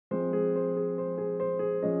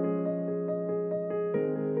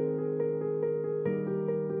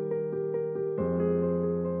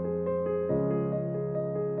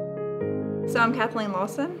So I'm Kathleen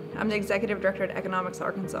Lawson. I'm the Executive Director at Economics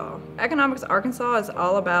Arkansas. Economics Arkansas is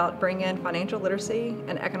all about bringing financial literacy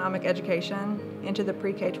and economic education into the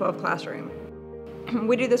pre-K-12 classroom.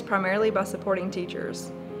 We do this primarily by supporting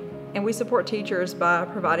teachers. And we support teachers by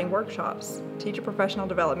providing workshops, teacher professional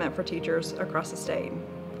development for teachers across the state.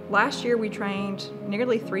 Last year we trained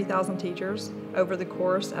nearly 3,000 teachers over the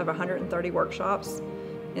course of 130 workshops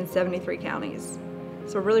in 73 counties.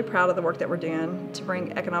 So we're really proud of the work that we're doing to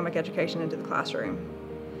bring economic education into the classroom.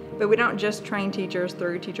 But we don't just train teachers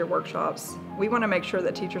through teacher workshops. We want to make sure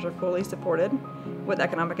that teachers are fully supported with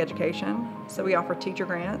economic education. So we offer teacher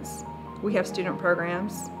grants, we have student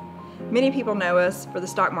programs. Many people know us for the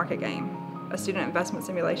Stock Market Game, a student investment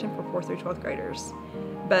simulation for 4th through 12th graders.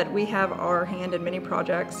 But we have our hand in many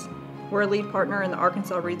projects. We're a lead partner in the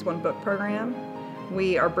Arkansas Reads One Book program.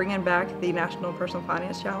 We are bringing back the National Personal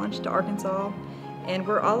Finance Challenge to Arkansas. And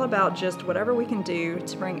we're all about just whatever we can do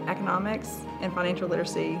to bring economics and financial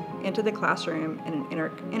literacy into the classroom in an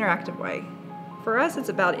interactive way. For us, it's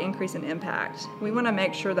about increasing impact. We want to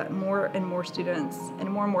make sure that more and more students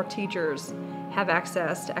and more teachers have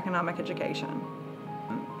access to economic education.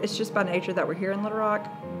 It's just by nature that we're here in Little Rock,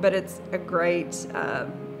 but it's a great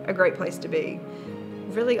place to be.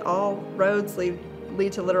 Really, all roads lead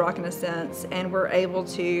to Little Rock in a sense, and we're able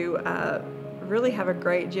to really have a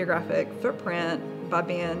great geographic footprint by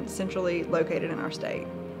being centrally located in our state.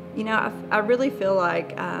 You know, I really feel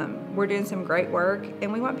like we're doing some great work,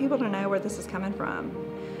 and we want people to know where this is coming from.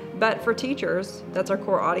 But for teachers, that's our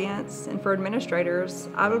core audience, and for administrators,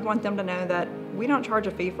 I would want them to know that we don't charge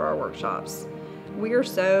a fee for our workshops. We are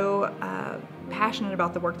so passionate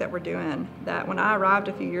about the work that we're doing that when I arrived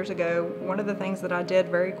a few years ago, one of the things that I did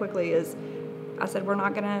very quickly is I said, we're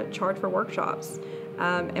not going to charge for workshops.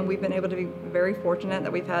 And we've been able to be very fortunate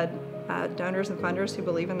that we've had donors and funders who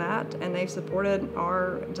believe in that, and they've supported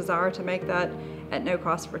our desire to make that at no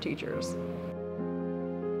cost for teachers.